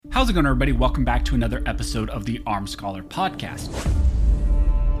How's it going, everybody? Welcome back to another episode of the Armed Scholar Podcast.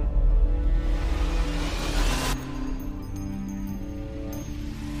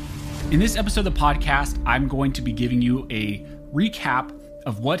 In this episode of the podcast, I'm going to be giving you a recap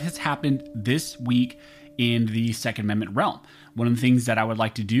of what has happened this week in the Second Amendment realm. One of the things that I would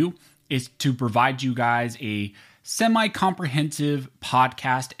like to do is to provide you guys a semi-comprehensive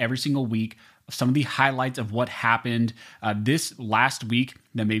podcast every single week of some of the highlights of what happened this last week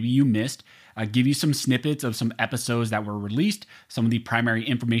that maybe you missed. Give you some snippets of some episodes that were released, some of the primary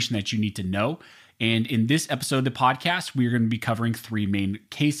information that you need to know. And in this episode of the podcast, we're going to be covering three main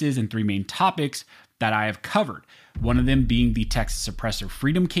cases and three main topics that I have covered. One of them being the Texas Suppressor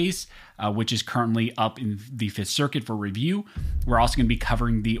Freedom case, which is currently up in the Fifth Circuit for review. We're also going to be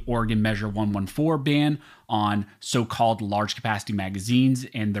covering the Oregon Measure 114 ban on so-called large capacity magazines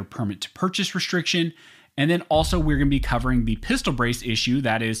and their permit to purchase restriction. And then also we're going to be covering the pistol brace issue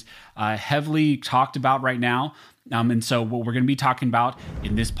that is heavily talked about right now. And so what we're going to be talking about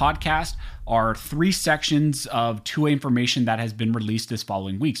in this podcast are three sections of 2A information that has been released this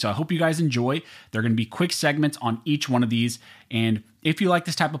following week. So I hope you guys enjoy. They're going to be quick segments on each one of these. And if you like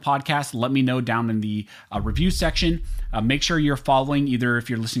this type of podcast, let me know down in the review section. Make sure you're following, either if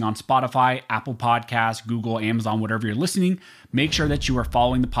you're listening on Spotify, Apple Podcasts, Google, Amazon, whatever you're listening, make sure that you are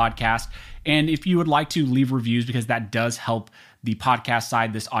following the podcast. And if you would like to leave reviews, because that does help the podcast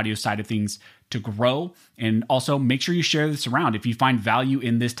side, this audio side of things, to grow. And also make sure you share this around. If you find value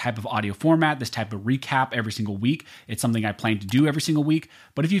in this type of audio format, this type of recap every single week, it's something I plan to do every single week.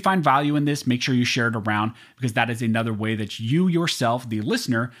 But if you find value in this, make sure you share it around, because that is another way that you yourself, the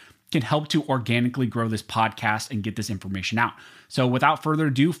listener, can help to organically grow this podcast and get this information out. So without further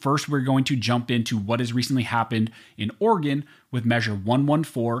ado, first we're going to jump into what has recently happened in Oregon with Measure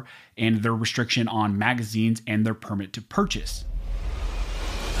 114 and their restriction on magazines and their permit to purchase.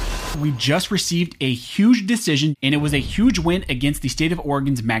 We just received a huge decision, and it was a huge win against the state of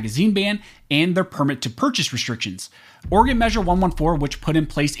Oregon's magazine ban and their permit to purchase restrictions. Oregon Measure 114, which put in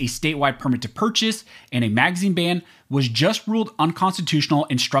place a statewide permit to purchase and a magazine ban, was just ruled unconstitutional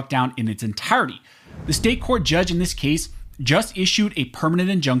and struck down in its entirety. The state court judge in this case just issued a permanent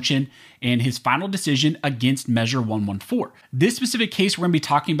injunction in his final decision against Measure 114. This specific case we're going to be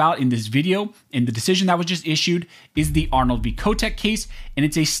talking about in this video, and the decision that was just issued, is the Arnold v. Kotek case, and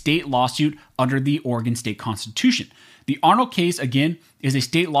it's a state lawsuit under the Oregon State Constitution. The Arnold case, again, is a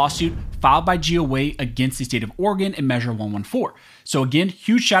state lawsuit filed by GOA against the state of Oregon in Measure 114. So again,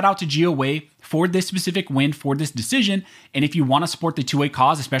 huge shout out to GOA for this specific win, for this decision. And if you want to support the 2A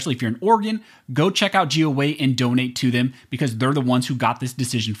cause, especially if you're in Oregon, go check out GOA and donate to them, because they're the ones who got this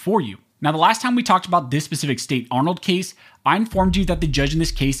decision for you. Now, the last time we talked about this specific state Arnold case, I informed you that the judge in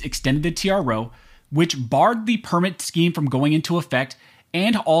this case extended the TRO, which barred the permit scheme from going into effect,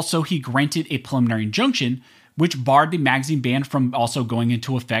 and also he granted a preliminary injunction, which barred the magazine ban from also going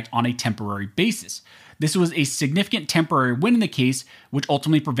into effect on a temporary basis. This was a significant temporary win in the case, which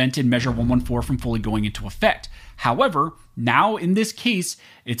ultimately prevented Measure 114 from fully going into effect. However, now in this case,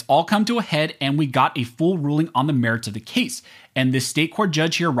 it's all come to a head, and we got a full ruling on the merits of the case. And this state court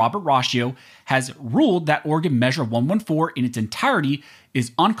judge here, Robert Rocchio, has ruled that Oregon Measure 114 in its entirety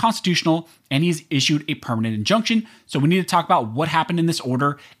is unconstitutional, and he's issued a permanent injunction. So we need to talk about what happened in this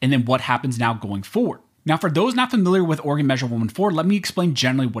order and then what happens now going forward. Now, for those not familiar with Oregon Measure 114, let me explain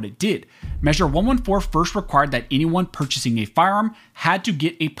generally what it did. Measure 114 first required that anyone purchasing a firearm had to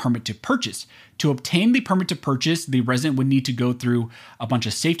get a permit to purchase. To obtain the permit to purchase, the resident would need to go through a bunch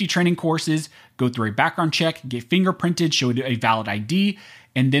of safety training courses, go through a background check, get fingerprinted, show a valid ID,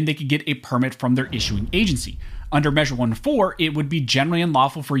 and then they could get a permit from their issuing agency. Under Measure 114, it would be generally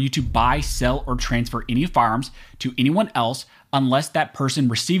unlawful for you to buy, sell, or transfer any firearms to anyone else unless that person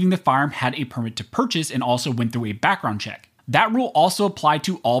receiving the firearm had a permit to purchase and also went through a background check. That rule also applied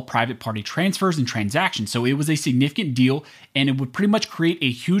to all private party transfers and transactions, so it was a significant deal, and it would pretty much create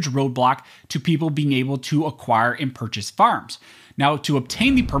a huge roadblock to people being able to acquire and purchase firearms. Now, to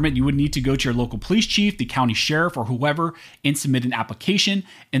obtain the permit, you would need to go to your local police chief, the county sheriff, or whoever, and submit an application,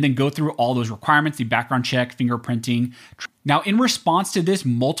 and then go through all those requirements, the background check, fingerprinting. Now, in response to this,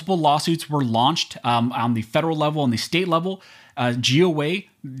 multiple lawsuits were launched on the federal level and the state level. GOA,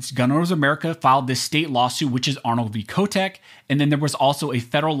 Gun Owners of America, filed this state lawsuit, which is Arnold v. Kotek. And then there was also a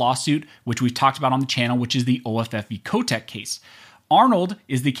federal lawsuit, which we've talked about on the channel, which is the OFF v. Kotek case. Arnold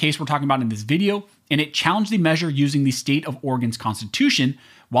is the case we're talking about in this video, and it challenged the measure using the state of Oregon's constitution,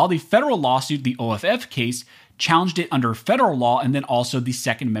 while the federal lawsuit, the OFF case, challenged it under federal law and then also the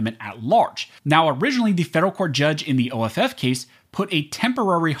Second Amendment at large. Now, originally, the federal court judge in the OFF case put a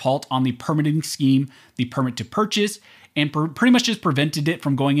temporary halt on the permitting scheme, the permit to purchase, and pretty much just prevented it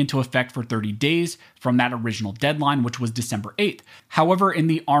from going into effect for 30 days from that original deadline, which was December 8th. However, in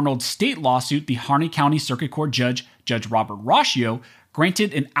the Arnold State lawsuit, the Harney County Circuit Court Judge Robert Roscio,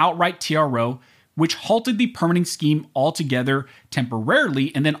 granted an outright TRO, which halted the permitting scheme altogether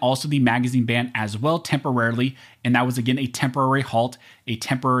temporarily, and then also the magazine ban as well temporarily. And that was, again, a temporary halt, a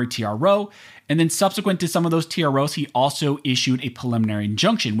temporary TRO. And then subsequent to some of those TROs, he also issued a preliminary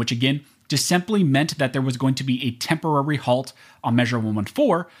injunction, which again just simply meant that there was going to be a temporary halt on Measure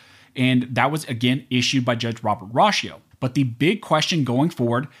 114. And that was, again, issued by Judge Robert Roscio. But the big question going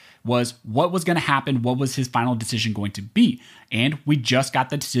forward was what was going to happen, what was his final decision going to be? And we just got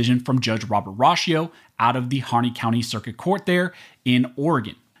the decision from Judge Robert Roscio out of the Harney County Circuit Court there in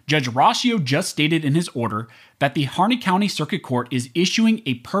Oregon. Judge Roscio just stated in his order that the Harney County Circuit Court is issuing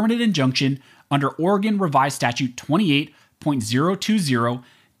a permanent injunction under Oregon Revised Statute 28.020,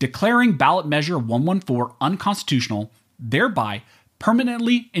 declaring ballot measure 114 unconstitutional, thereby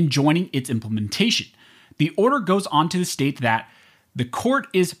permanently enjoining its implementation. The order goes on to state that the court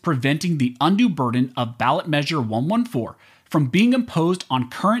is preventing the undue burden of ballot measure 114 from being imposed on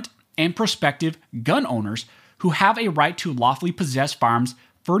current and prospective gun owners who have a right to lawfully possess firearms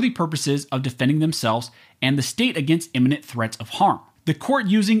for the purposes of defending themselves and the state against imminent threats of harm. The court,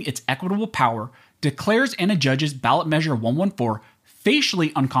 using its equitable power, declares and adjudges ballot measure 114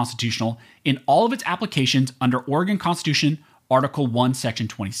 facially unconstitutional in all of its applications under Oregon Constitution, Article 1, Section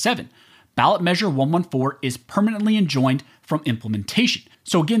 27. Ballot measure 114 is permanently enjoined from implementation.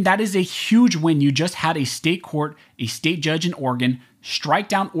 So again, that is a huge win. You just had a state court, a state judge in Oregon, strike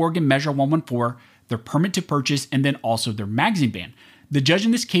down Oregon measure 114, their permit to purchase, and then also their magazine ban. The judge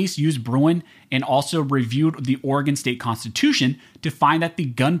in this case used Bruin and also reviewed the Oregon state constitution to find that the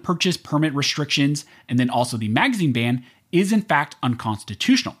gun purchase permit restrictions and then also the magazine ban is in fact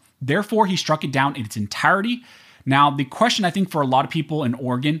unconstitutional. Therefore, he struck it down in its entirety. Now, the question I think for a lot of people in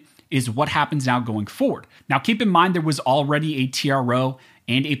Oregon is what happens now going forward. Now, keep in mind there was already a TRO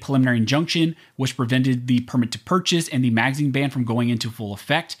and a preliminary injunction which prevented the permit to purchase and the magazine ban from going into full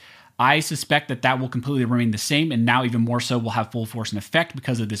effect. I suspect that that will completely remain the same, and now even more so will have full force and effect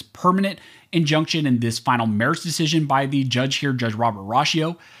because of this permanent injunction and this final merits decision by the judge here, Judge Robert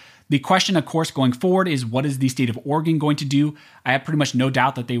Roscio. The question, of course, going forward is what is the state of Oregon going to do? I have pretty much no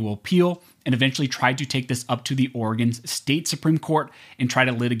doubt that they will appeal and eventually try to take this up to the Oregon's state Supreme Court and try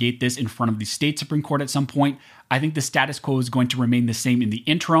to litigate this in front of the state Supreme Court at some point. I think the status quo is going to remain the same in the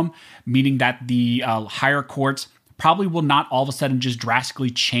interim, meaning that the higher courts probably will not all of a sudden just drastically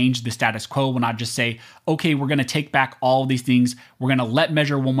change the status quo, will not just say, okay, we're going to take back all of these things, we're going to let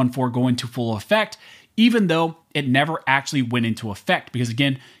Measure 114 go into full effect, even though it never actually went into effect. Because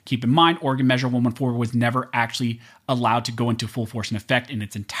again, keep in mind, Oregon Measure 114 was never actually allowed to go into full force and effect in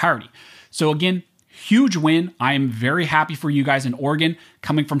its entirety. So again, huge win. I am very happy for you guys in Oregon.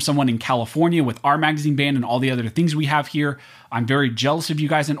 Coming from someone in California with our magazine ban and all the other things we have here, I'm very jealous of you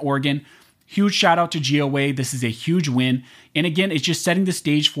guys in Oregon. Huge shout out to GOA. This is a huge win. And again, it's just setting the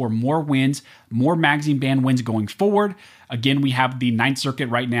stage for more wins, more magazine ban wins going forward. Again, we have the Ninth Circuit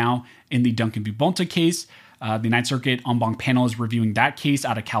right now in the Duncan v. Bonta case. The Ninth Circuit en banc panel is reviewing that case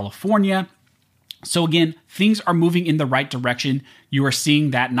out of California. So again, things are moving in the right direction. You are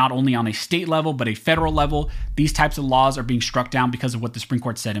seeing that not only on a state level, but a federal level, these types of laws are being struck down because of what the Supreme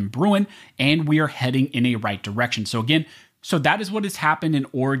Court said in Bruin, and we are heading in a right direction. So again, so that is what has happened in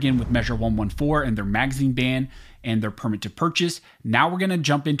Oregon with Measure 114 and their magazine ban and their permit to purchase. Now we're going to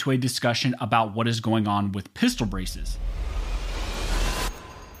jump into a discussion about what is going on with pistol braces.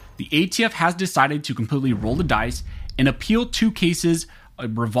 The ATF has decided to completely roll the dice and appeal two cases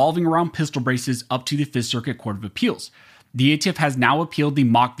revolving around pistol braces up to the Fifth Circuit Court of Appeals. The ATF has now appealed the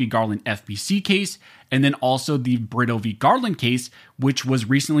Mock v. Garland FBC case and then also the Brito v. Garland case, which was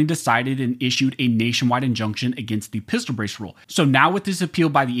recently decided and issued a nationwide injunction against the pistol brace rule. So now with this appeal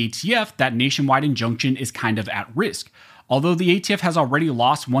by the ATF, that nationwide injunction is kind of at risk. Although the ATF has already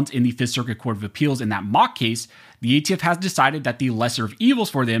lost once in the Fifth Circuit Court of Appeals in that Mock case, the ATF has decided that the lesser of evils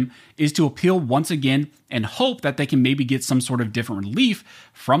for them is to appeal once again and hope that they can maybe get some sort of different relief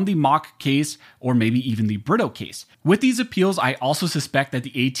from the Mock case or maybe even the Brito case. With these appeals, I also suspect that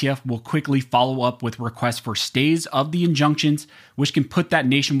the ATF will quickly follow up with requests for stays of the injunctions, which can put that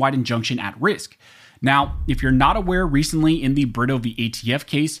nationwide injunction at risk. Now, if you're not aware, recently in the Brito v. ATF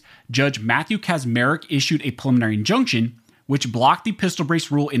case, Judge Matthew Kaczmarek issued a preliminary injunction which blocked the pistol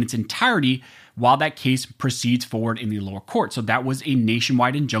brace rule in its entirety while that case proceeds forward in the lower court. So that was a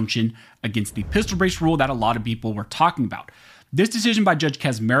nationwide injunction against the pistol brace rule that a lot of people were talking about. This decision by Judge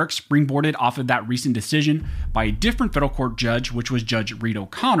Kaczmarek springboarded off of that recent decision by a different federal court judge, which was Judge Reed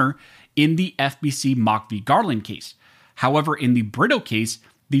O'Connor, in the FBC Mock v. Garland case. However, in the Brito case,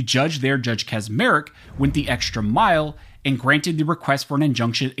 the judge there, Judge Kaczmarek, went the extra mile and granted the request for an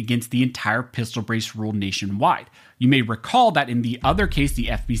injunction against the entire pistol brace rule nationwide. You may recall that in the other case, the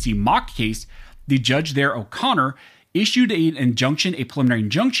FPC mock case, the judge there, O'Connor, issued an injunction, a preliminary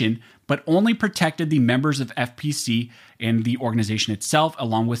injunction, but only protected the members of FPC and the organization itself,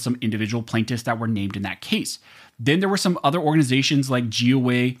 along with some individual plaintiffs that were named in that case. Then there were some other organizations like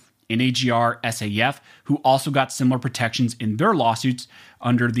GOA, NAGR, SAF, who also got similar protections in their lawsuits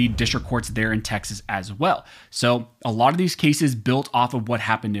under the district courts there in Texas as well. So a lot of these cases built off of what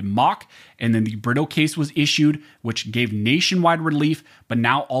happened in mock, and then the Brito case was issued, which gave nationwide relief, but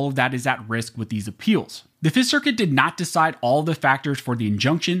now all of that is at risk with these appeals. The Fifth Circuit did not decide all of the factors for the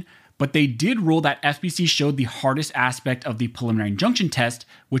injunction, but they did rule that FPC showed the hardest aspect of the preliminary injunction test,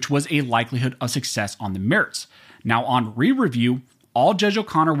 which was a likelihood of success on the merits. Now on re-review, all Judge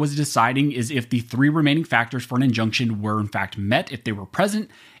O'Connor was deciding is if the three remaining factors for an injunction were in fact met, if they were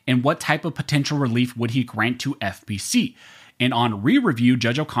present, and what type of potential relief would he grant to FPC. And on re-review,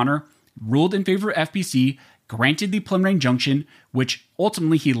 Judge O'Connor ruled in favor of FPC, granted the preliminary injunction, which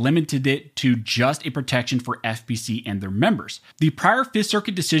ultimately he limited it to just a protection for FPC and their members. The prior Fifth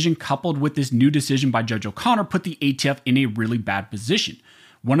Circuit decision coupled with this new decision by Judge O'Connor put the ATF in a really bad position.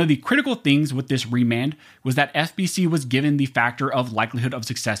 One of the critical things with this remand was that FPC was given the factor of likelihood of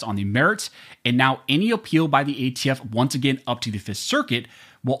success on the merits, and now any appeal by the ATF, once again up to the Fifth Circuit,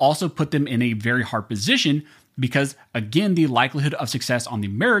 will also put them in a very hard position because, again, the likelihood of success on the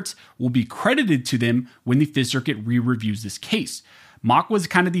merits will be credited to them when the Fifth Circuit re-reviews this case. Mock was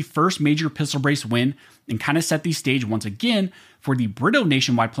kind of the first major pistol brace win and kind of set the stage once again for the Brito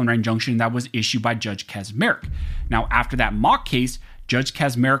nationwide preliminary injunction that was issued by Judge Kaczmarek. Now, after that mock case, Judge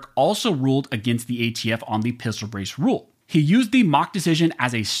Kaczmarek also ruled against the ATF on the pistol brace rule. He used the mock decision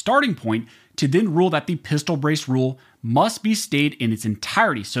as a starting point to then rule that the pistol brace rule must be stayed in its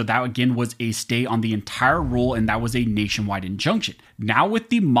entirety. So that again was a stay on the entire rule, and that was a nationwide injunction. Now with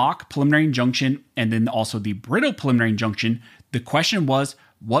the mock preliminary injunction and then also the Brito preliminary injunction, the question was,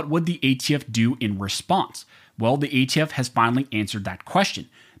 what would the ATF do in response? Well, the ATF has finally answered that question.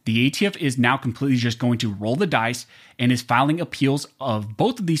 The ATF is now completely just going to roll the dice and is filing appeals of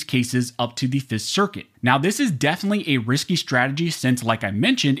both of these cases up to the Fifth Circuit. Now, this is definitely a risky strategy since, like I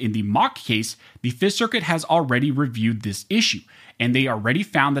mentioned in the mock case, the Fifth Circuit has already reviewed this issue, and they already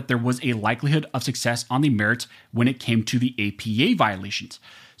found that there was a likelihood of success on the merits when it came to the APA violations.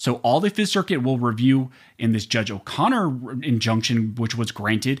 So all the Fifth Circuit will review in this Judge O'Connor injunction, which was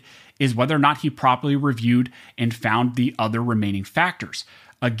granted, is whether or not he properly reviewed and found the other remaining factors.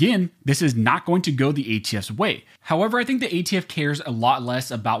 Again, this is not going to go the ATF's way. However, I think the ATF cares a lot less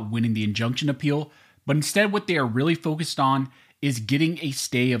about winning the injunction appeal, but instead what they are really focused on is getting a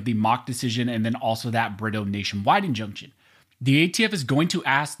stay of the mock decision and then also that Brito nationwide injunction. The ATF is going to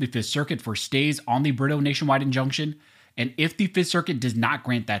ask the Fifth Circuit for stays on the Brito nationwide injunction, and if the Fifth Circuit does not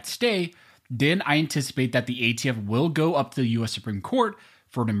grant that stay, then I anticipate that the ATF will go up to the U.S. Supreme Court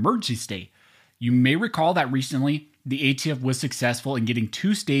for an emergency stay. You may recall that recently, the ATF was successful in getting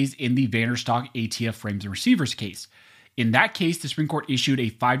 2 stays in the Vanderstock ATF frames and receivers case. In that case, the Supreme Court issued a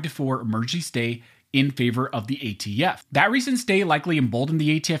 5-4 emergency stay in favor of the ATF. That recent stay likely emboldened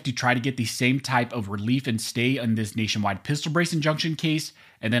the ATF to try to get the same type of relief and stay in this nationwide pistol brace injunction case,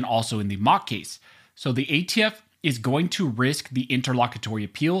 and then also in the mock case. So the ATF is going to risk the interlocutory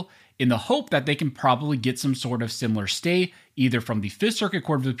appeal in the hope that they can probably get some sort of similar stay, either from the Fifth Circuit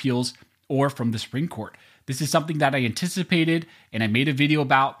Court of Appeals or from the Supreme Court. This is something that I anticipated, and I made a video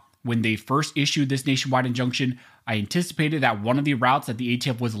about when they first issued this nationwide injunction. I anticipated that one of the routes that the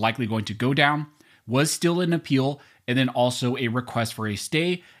ATF was likely going to go down was still an appeal, and then also a request for a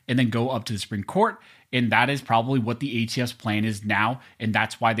stay, and then go up to the Supreme Court. And that is probably what the ATF's plan is now, and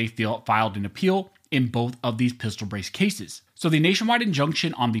that's why they filed an appeal in both of these pistol brace cases. So the nationwide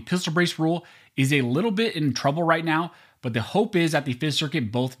injunction on the pistol brace rule is a little bit in trouble right now, but the hope is that the Fifth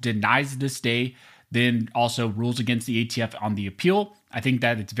Circuit both denies the stay, then also rules against the ATF on the appeal. I think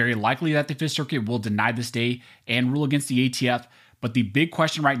that it's very likely that the Fifth Circuit will deny the stay and rule against the ATF, but the big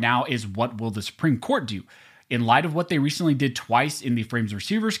question right now is what will the Supreme Court do? In light of what they recently did twice in the frames and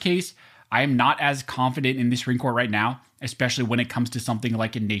receivers case, I am not as confident in the Supreme Court right now, especially when it comes to something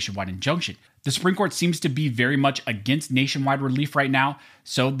like a nationwide injunction. The Supreme Court seems to be very much against nationwide relief right now,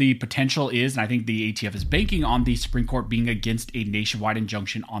 so the potential is, and I think the ATF is banking on the Supreme Court being against a nationwide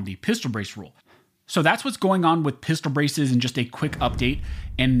injunction on the pistol brace rule. So that's what's going on with pistol braces and just a quick update.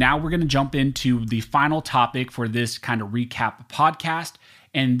 And now we're going to jump into the final topic for this kind of recap podcast.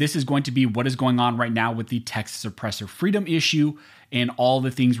 And this is going to be what is going on right now with the Texas oppressor freedom issue and all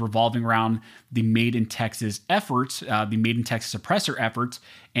the things revolving around the Made in Texas efforts, the Made in Texas suppressor efforts,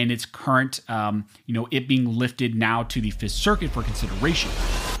 and its current, it being lifted now to the Fifth Circuit for consideration.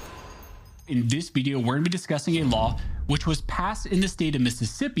 In this video, we're going to be discussing a law which was passed in the state of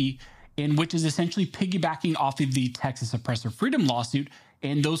Mississippi, and which is essentially piggybacking off of the Texas Suppressor Freedom lawsuit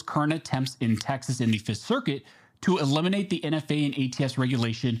and those current attempts in Texas in the Fifth Circuit to eliminate the NFA and ATF's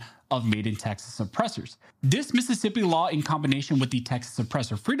regulation of Made in Texas suppressors. This Mississippi law, in combination with the Texas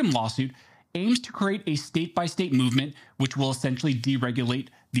Suppressor Freedom lawsuit, aims to create a state-by-state movement which will essentially deregulate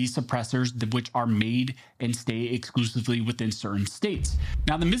these suppressors which are made and stay exclusively within certain states.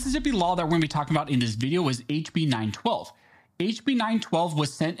 Now, the Mississippi law that we're going to be talking about in this video is HB 912. HB 912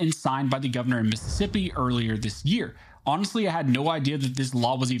 was sent and signed by the governor in Mississippi earlier this year. Honestly, I had no idea that this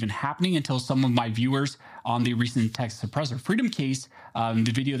law was even happening until some of my viewers on the recent Texas Suppressor Freedom case,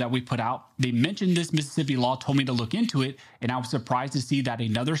 the video that we put out, they mentioned this Mississippi law, told me to look into it, and I was surprised to see that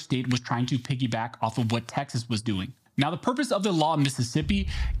another state was trying to piggyback off of what Texas was doing. Now, the purpose of the law in Mississippi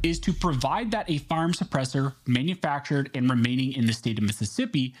is to provide that a firearm suppressor manufactured and remaining in the state of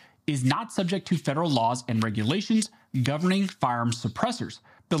Mississippi is not subject to federal laws and regulations governing firearm suppressors.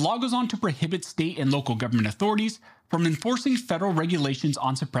 The law goes on to prohibit state and local government authorities from enforcing federal regulations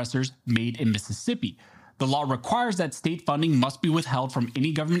on suppressors made in Mississippi. The law requires that state funding must be withheld from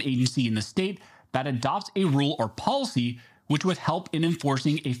any government agency in the state that adopts a rule or policy which would help in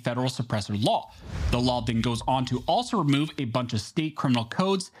enforcing a federal suppressor law. The law then goes on to also remove a bunch of state criminal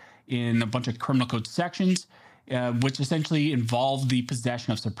codes in a bunch of criminal code sections, which essentially involve the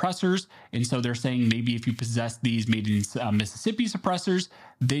possession of suppressors. And so they're saying maybe if you possess these Made in Mississippi suppressors,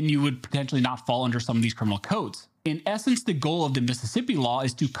 then you would potentially not fall under some of these criminal codes. In essence, the goal of the Mississippi law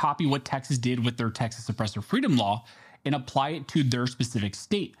is to copy what Texas did with their Texas Suppressor Freedom law and apply it to their specific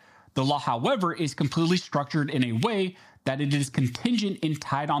state. The law, however, is completely structured in a way that it is contingent and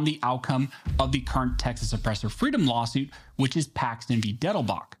tied on the outcome of the current Texas Suppressor Freedom lawsuit, which is Paxton v.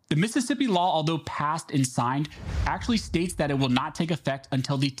 Dettelbach. The Mississippi law, although passed and signed, actually states that it will not take effect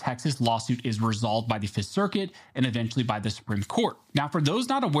until the Texas lawsuit is resolved by the Fifth Circuit and eventually by the Supreme Court. Now, for those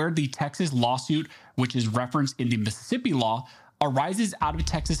not aware, the Texas lawsuit, which is referenced in the Mississippi law, arises out of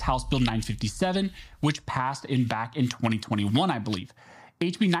Texas House Bill 957, which passed back in 2021, I believe.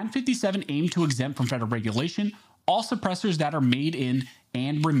 HB 957 aimed to exempt from federal regulation all suppressors that are made in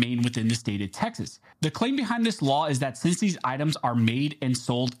and remain within the state of Texas. The claim behind this law is that since these items are made and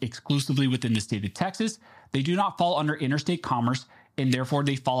sold exclusively within the state of Texas, they do not fall under interstate commerce, and therefore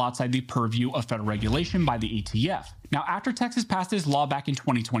they fall outside the purview of federal regulation by the ATF. Now, after Texas passed this law back in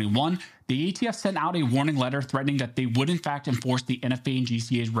 2021, the ATF sent out a warning letter threatening that they would in fact enforce the NFA and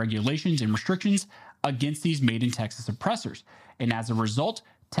GCA's regulations and restrictions against these Made in Texas suppressors. And as a result,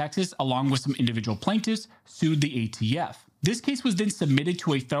 Texas, along with some individual plaintiffs, sued the ATF. This case was then submitted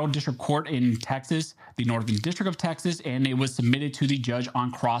to a federal district court in Texas, the Northern District of Texas, and it was submitted to the judge on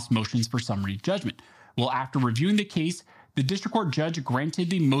cross motions for summary judgment. Well, after reviewing the case, the district court judge granted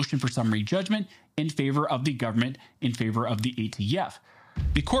the motion for summary judgment in favor of the government, in favor of the ATF.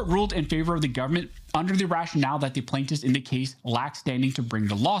 The court ruled in favor of the government under the rationale that the plaintiffs in the case lacked standing to bring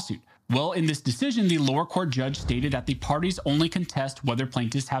the lawsuit. Well, in this decision, the lower court judge stated that the parties only contest whether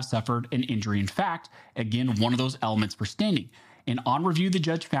plaintiffs have suffered an injury in fact, again, one of those elements for standing. And on review, the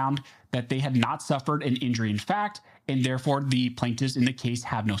judge found that they had not suffered an injury in fact, and therefore the plaintiffs in the case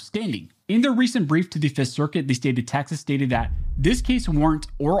have no standing. In their recent brief to the Fifth Circuit, the state of Texas stated that this case warrants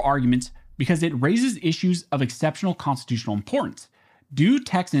oral arguments because it raises issues of exceptional constitutional importance. Do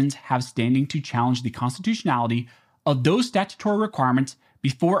Texans have standing to challenge the constitutionality of those statutory requirements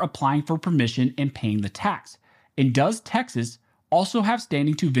before applying for permission and paying the tax? And does Texas also have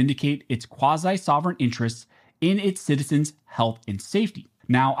standing to vindicate its quasi-sovereign interests in its citizens' health and safety?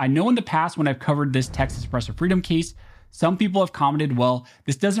 Now, I know in the past when I've covered this Texas Suppressor Freedom case, some people have commented, well,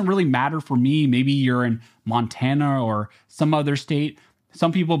 this doesn't really matter for me. Maybe you're in Montana or some other state.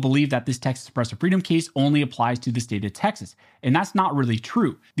 Some people believe that this Texas Suppressor Freedom case only applies to the state of Texas, and that's not really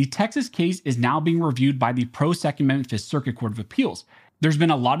true. The Texas case is now being reviewed by the Pro-Second Amendment Fifth Circuit Court of Appeals. There's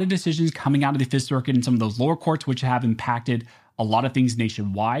been a lot of decisions coming out of the Fifth Circuit and some of those lower courts which have impacted a lot of things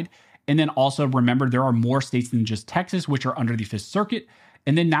nationwide. And then also remember, there are more states than just Texas which are under the Fifth Circuit.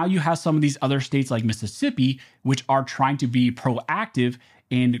 And then now you have some of these other states like Mississippi, which are trying to be proactive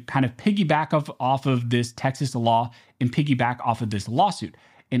and kind of piggyback off of this Texas law and piggyback off of this lawsuit.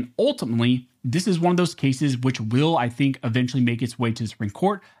 And ultimately, this is one of those cases which will, I think, eventually make its way to the Supreme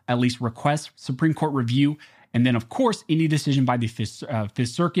Court, at least request Supreme Court review. And then, of course, any decision by the Fifth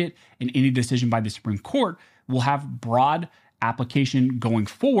Circuit and any decision by the Supreme Court will have broad application going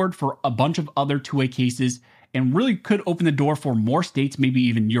forward for a bunch of other 2A cases and really could open the door for more states, maybe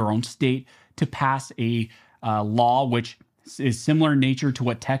even your own state, to pass a law which is similar in nature to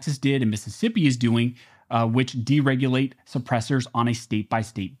what Texas did and Mississippi is doing, which deregulate suppressors on a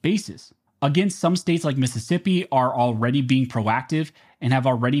state-by-state basis. Again, some states like Mississippi are already being proactive and have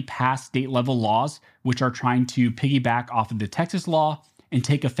already passed state-level laws which are trying to piggyback off of the Texas law and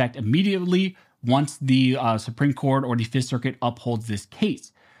take effect immediately once the Supreme Court or the Fifth Circuit upholds this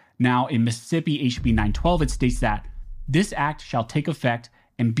case. Now, in Mississippi, HB 912, it states that this act shall take effect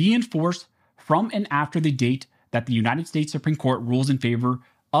and be enforced from and after the date that the United States Supreme Court rules in favor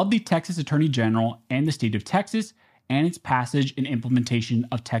of the Texas Attorney General and the state of Texas and its passage and implementation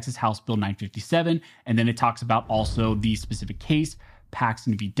of Texas House Bill 957. And then it talks about also the specific case,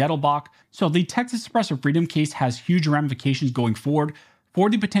 Paxton v. Dettelbach. So the Texas Suppressor Freedom case has huge ramifications going forward for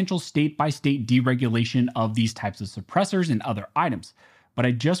the potential state-by-state deregulation of these types of suppressors and other items. But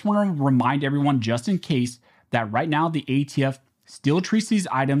I just want to remind everyone, just in case, that right now the ATF still treats these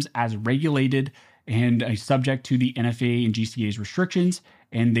items as regulated and subject to the NFA and GCA's restrictions,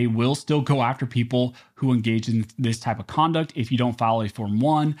 and they will still go after people who engage in this type of conduct if you don't file a Form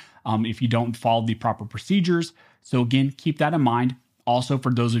 1, if you don't follow the proper procedures. So again, keep that in mind. Also,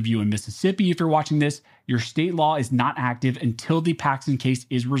 for those of you in Mississippi, if you're watching this, your state law is not active until the Paxton case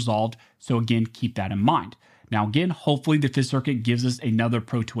is resolved. So again, keep that in mind. Now again, hopefully the Fifth Circuit gives us another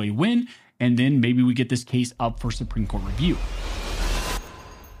Pro 2A win, and then maybe we get this case up for Supreme Court review.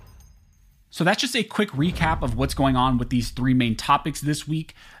 So that's just a quick recap of what's going on with these three main topics this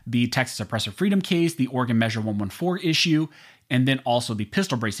week: the Texas Suppressor Freedom case, the Oregon Measure 114 issue, and then also the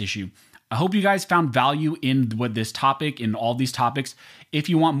pistol brace issue. I hope you guys found value in this topic, in all these topics. If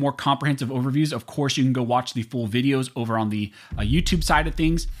you want more comprehensive overviews, of course, you can go watch the full videos over on the YouTube side of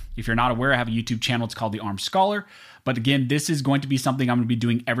things. If you're not aware, I have a YouTube channel. It's called The Armed Scholar. But again, this is going to be something I'm going to be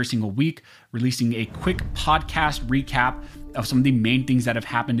doing every single week, releasing a quick podcast recap of some of the main things that have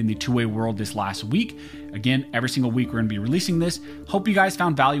happened in the two-way world this last week. Again, every single week we're going to be releasing this. Hope you guys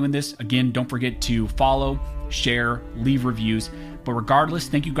found value in this. Again, don't forget to follow, share, leave reviews. But regardless,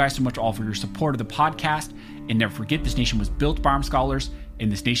 thank you guys so much all for your support of the podcast. And never forget, this nation was built by Armed Scholars,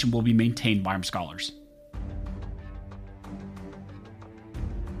 and this nation will be maintained by Armed Scholars.